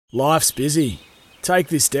Life's busy. Take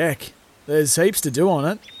this deck. There's heaps to do on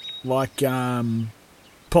it, like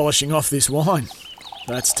polishing off this wine.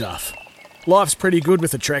 That's tough. Life's pretty good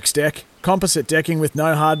with a Trex deck. Composite decking with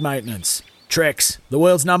no hard maintenance. Trex, the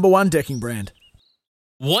world's #1 decking brand.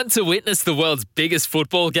 Want to witness the world's biggest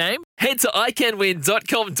football game? Head to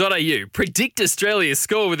iCanWin.com.au, predict Australia's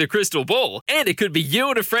score with a crystal ball, and it could be you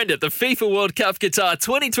and a friend at the FIFA World Cup Qatar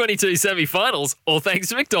 2022 semi-finals, all thanks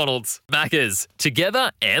to McDonald's. Maccas,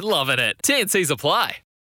 together and loving it. TNCs apply.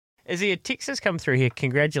 As a text has come through here,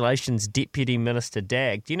 congratulations, Deputy Minister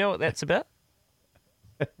Dag. Do you know what that's about?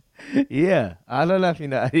 Yeah, I don't know if you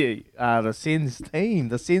know, the Sens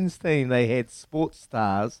team, they had sports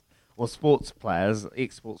stars or sports players,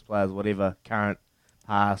 ex-sports players, whatever, current,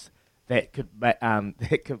 past, that could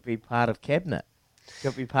be part of cabinet.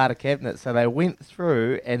 Could be part of cabinet. So they went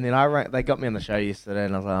through, and then they got me on the show yesterday,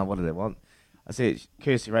 and I was like, oh, what do they want? I said,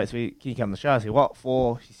 Kirsty Rates, can you come on the show? I said, what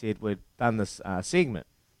for? She said, we've done this segment,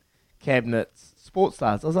 cabinets, sports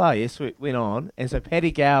stars. I was like, oh, yes, we went on. And so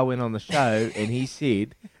Paddy Gower went on the show, and he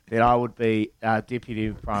said that I would be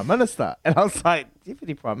Deputy Prime Minister. And I was like,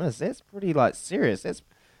 Deputy Prime Minister, that's pretty, serious. That's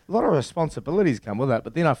a lot of responsibilities come with it,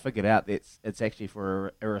 but then I figured out that it's actually for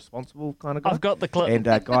a irresponsible kind of guy. I've got the clip. And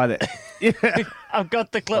a guy that... Yeah. I've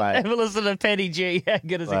got the clip. Right. Have a listen to Paddy G. How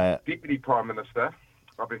good is it? Deputy Prime Minister,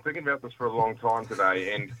 I've been thinking about this for a long time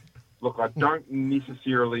today, and look, I don't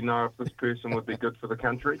necessarily know if this person would be good for the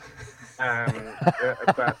country.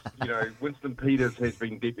 But, Winston Peters has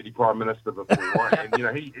been Deputy Prime Minister before, and,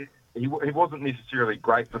 he wasn't necessarily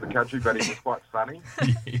great for the country, but he was quite funny.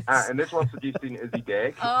 Yes. And that's why I'm suggesting Izzy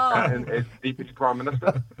Dag as Deputy Prime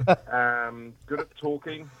Minister. Good at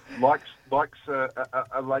talking, likes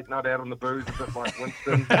a late night out on the booze, a bit like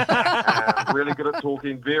Winston. Really good at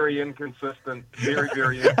talking, very inconsistent, very,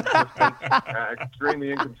 very inconsistent,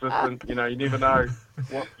 extremely inconsistent. You never know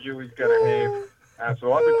what view he's going to have.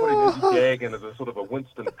 So I've been putting Izzy Dag in as a sort of a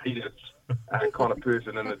Winston Peters kind of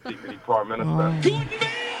person in as Deputy Prime Minister.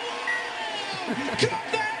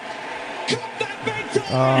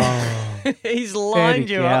 He's lined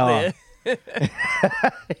you up there.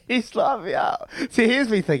 He's lined me up. See, here's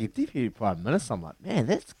me thinking, Deputy Prime Minister. I'm like, man,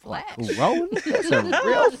 that's quite a cool role.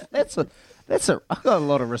 I've got a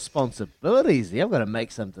lot of responsibilities there. I've got to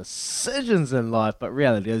make some decisions in life, but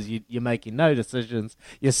reality is you're making no decisions.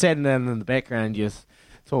 You're sitting in the background, you just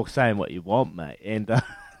saying what you want, mate. And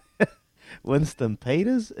Winston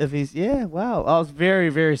Peters, I was very,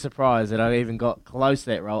 very surprised that I even got close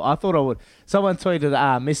to that role. I thought I would. Someone tweeted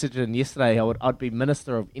a message in yesterday. I'd be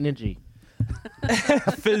Minister of Energy.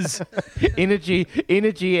 Fizz.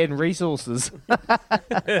 energy and resources.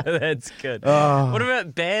 That's good. Oh. What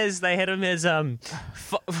about Baz? They had him as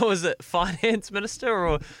what was it, Finance Minister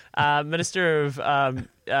or Minister of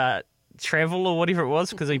Travel or whatever it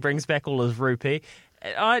was, because he brings back all his rupee.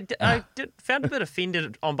 I found a bit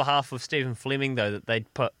offended on behalf of Stephen Fleming, though, that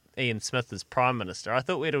they'd put Ian Smith as Prime Minister. I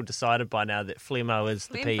thought we'd all decided by now that Flemo is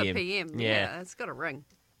the PM. For PM, yeah, it's got a ring.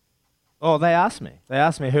 Oh, they asked me.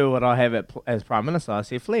 Who would I have as Prime Minister. I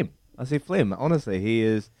said Flem. Honestly, he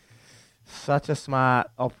is such a smart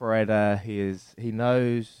operator. He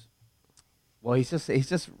knows. Well, he's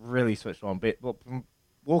just really switched on. But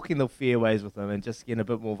walking the fairways with him and just getting a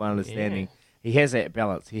bit more of an understanding. Yeah. He has that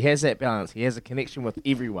balance. He has a connection with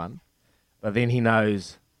everyone, but then he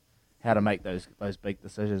knows how to make those big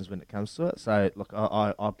decisions when it comes to it. So, look,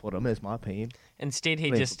 I put him as my PM. Instead,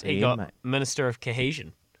 he got mate. Minister of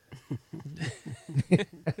Cohesion.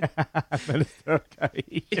 Minister of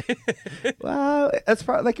Cohesion. Well,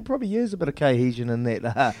 they could probably use a bit of cohesion in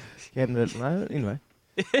that cabinet at the moment. Anyway.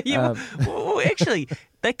 Well, actually,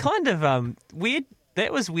 they kind of weird.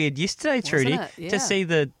 That was weird yesterday, Trudy, to see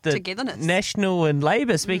the National and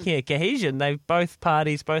Labour, speaking of cohesion, both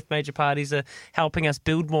major parties are helping us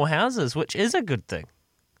build more houses, which is a good thing.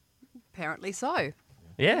 Apparently so.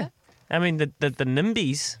 Yeah. I mean, the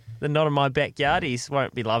NIMBYs, the not in my backyardies,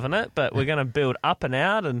 won't be loving it, but we're going to build up and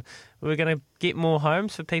out, and we're going to get more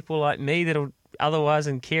homes for people like me that'll otherwise,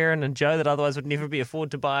 and Kieran and Joe that otherwise would never be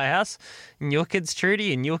afford to buy a house, and your kids,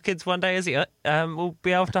 Trudy, and your kids one day will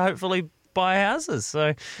be able to hopefully buy houses.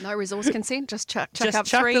 So no resource consent, just chuck up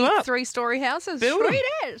three-story houses. Build them.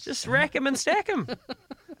 Just rack them and stack them.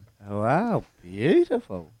 Wow,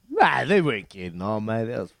 beautiful. Nah, they weren't kidding on, mate.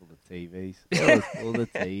 That was for the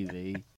TVs.